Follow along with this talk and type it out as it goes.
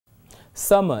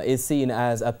Summer is seen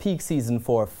as a peak season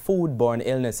for foodborne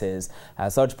illnesses,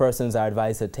 as such persons are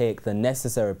advised to take the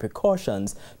necessary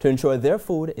precautions to ensure their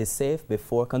food is safe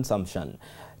before consumption.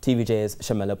 TVJ's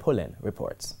Shamela Pullen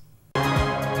reports.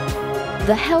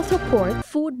 The health report: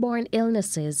 foodborne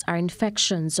illnesses are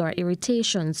infections or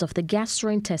irritations of the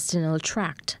gastrointestinal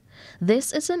tract.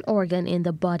 This is an organ in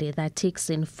the body that takes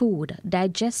in food,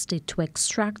 digests it to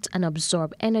extract and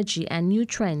absorb energy and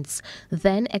nutrients,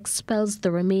 then expels the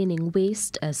remaining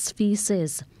waste as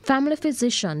feces. Family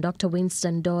physician Dr.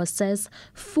 Winston Dawes says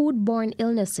foodborne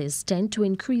illnesses tend to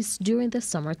increase during the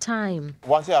summertime.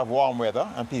 Once you have warm weather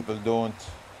and people don't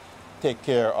take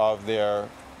care of their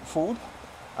food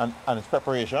and its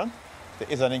preparation, there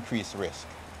is an increased risk.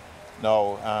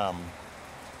 Now,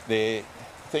 the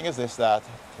thing is this, that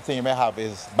the thing you may have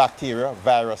is bacteria,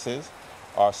 viruses,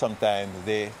 or sometimes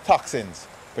the toxins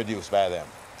produced by them,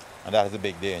 and that is a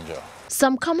big danger.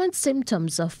 Some common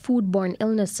symptoms of foodborne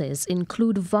illnesses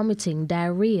include vomiting,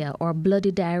 diarrhea or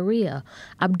bloody diarrhea,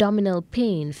 abdominal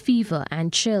pain, fever,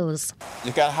 and chills.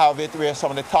 You can have it where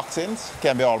some of the toxins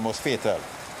can be almost fatal,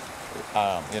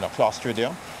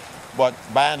 Clostridium. But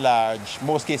by and large,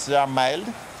 most cases are mild,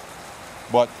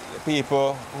 but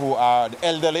people who are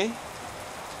elderly,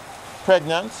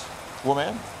 pregnant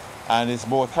women, and it's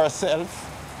both herself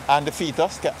and the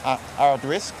fetus are at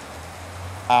risk,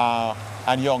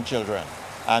 and young children,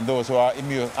 and those who are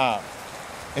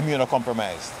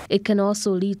immunocompromised. It can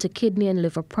also lead to kidney and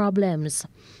liver problems.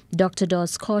 Dr.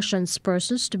 Dawes cautions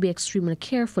persons to be extremely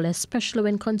careful, especially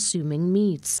when consuming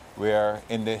meats. We're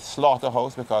in the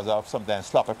slaughterhouse because of sometimes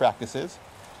sloppy practices.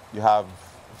 You have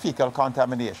fecal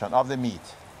contamination of the meat,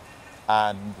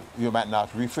 and you might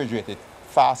not refrigerate it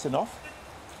fast enough,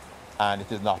 and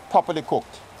it is not properly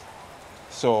cooked,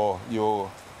 so you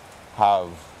have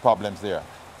problems there.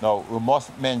 Now, we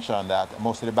must mention that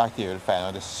most of the bacteria will find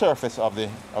on the surface of the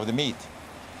meat.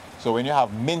 So when you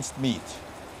have minced meat,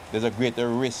 there's a greater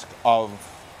risk of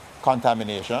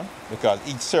contamination because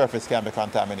each surface can be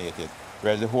contaminated,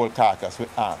 whereas the whole carcass, it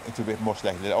will be most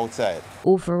likely the outside.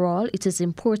 Overall, it is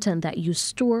important that you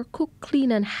store, cook,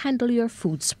 clean, and handle your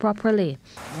foods properly.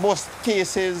 Most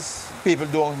cases, people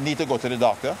don't need to go to the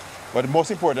doctor, but the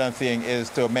most important thing is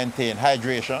to maintain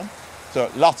hydration. So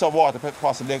lots of water,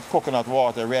 possibly coconut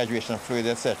water, rehydration fluid,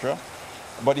 etc.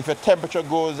 But if your temperature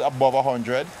goes above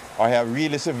 100, or you have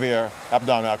really severe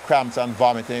abdominal cramps and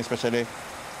vomiting, especially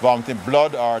vomiting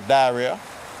blood or diarrhea,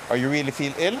 or you really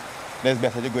feel ill, then it's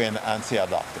better to go in and see a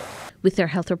doctor. With your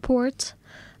health report,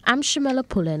 I'm Shamela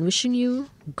Pullen, wishing you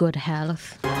good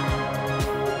health.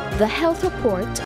 The health report: